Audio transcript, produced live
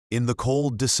In the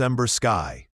cold December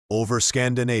sky, over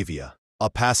Scandinavia, a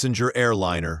passenger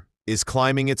airliner is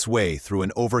climbing its way through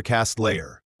an overcast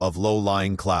layer of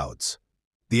low-lying clouds.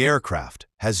 The aircraft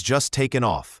has just taken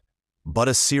off, but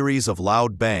a series of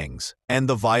loud bangs and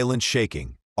the violent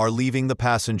shaking are leaving the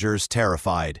passengers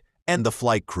terrified and the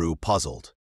flight crew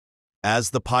puzzled.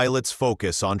 As the pilots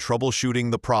focus on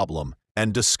troubleshooting the problem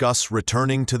and discuss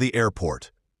returning to the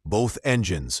airport, both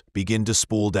engines begin to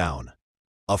spool down.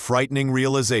 A frightening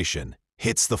realization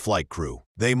hits the flight crew.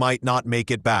 They might not make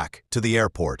it back to the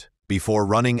airport before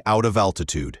running out of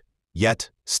altitude.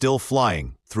 Yet, still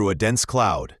flying through a dense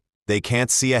cloud, they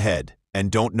can't see ahead and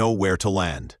don't know where to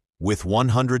land. With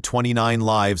 129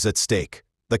 lives at stake,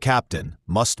 the captain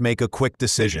must make a quick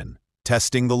decision,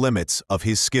 testing the limits of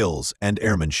his skills and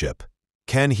airmanship.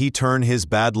 Can he turn his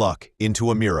bad luck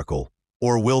into a miracle,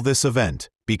 or will this event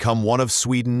become one of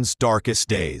Sweden's darkest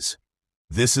days?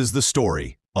 This is the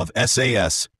story of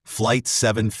SAS Flight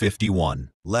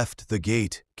 751. Left the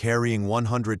gate carrying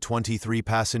 123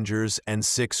 passengers and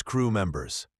 6 crew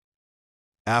members.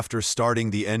 After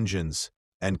starting the engines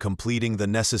and completing the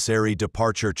necessary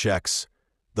departure checks,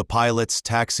 the pilots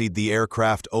taxied the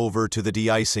aircraft over to the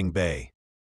de-icing bay.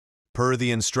 Per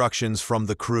the instructions from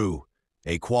the crew,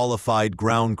 a qualified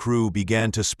ground crew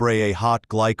began to spray a hot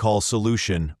glycol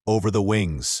solution over the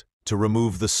wings to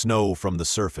remove the snow from the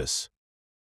surface.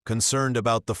 Concerned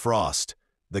about the frost,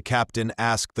 the captain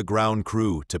asked the ground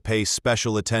crew to pay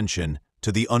special attention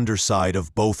to the underside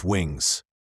of both wings.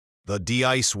 The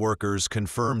de-ice workers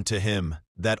confirmed to him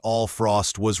that all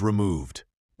frost was removed,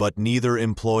 but neither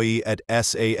employee at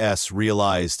SAS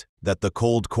realized that the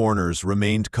cold corners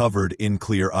remained covered in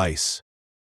clear ice.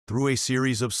 Through a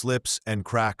series of slips and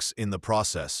cracks in the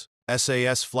process,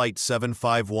 SAS Flight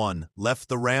 751 left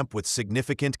the ramp with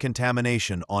significant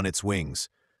contamination on its wings,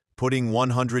 putting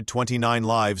 129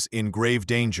 lives in grave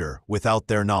danger without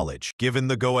their knowledge. Given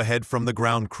the go-ahead from the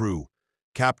ground crew,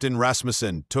 Captain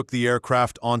Rasmussen took the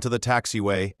aircraft onto the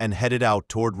taxiway and headed out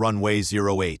toward runway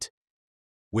 08.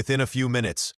 Within a few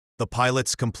minutes, the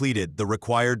pilots completed the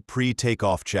required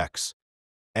pre-takeoff checks,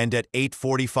 and at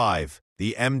 8:45,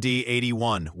 the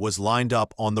MD-81 was lined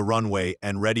up on the runway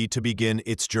and ready to begin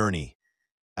its journey.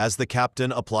 As the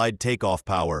captain applied takeoff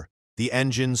power, the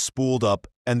engines spooled up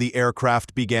and the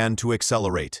aircraft began to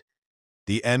accelerate.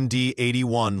 The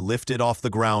MD-81 lifted off the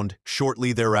ground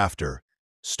shortly thereafter,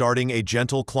 starting a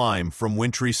gentle climb from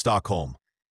wintry Stockholm.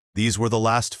 These were the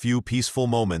last few peaceful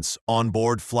moments on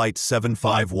board Flight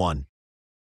 751.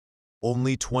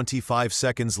 Only 25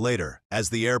 seconds later, as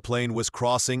the airplane was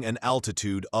crossing an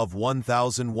altitude of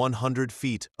 1,100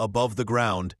 feet above the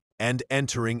ground and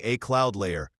entering a cloud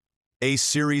layer, a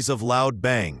series of loud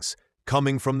bangs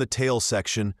coming from the tail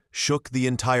section shook the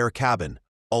entire cabin,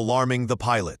 alarming the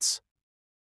pilots.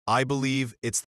 "I believe it's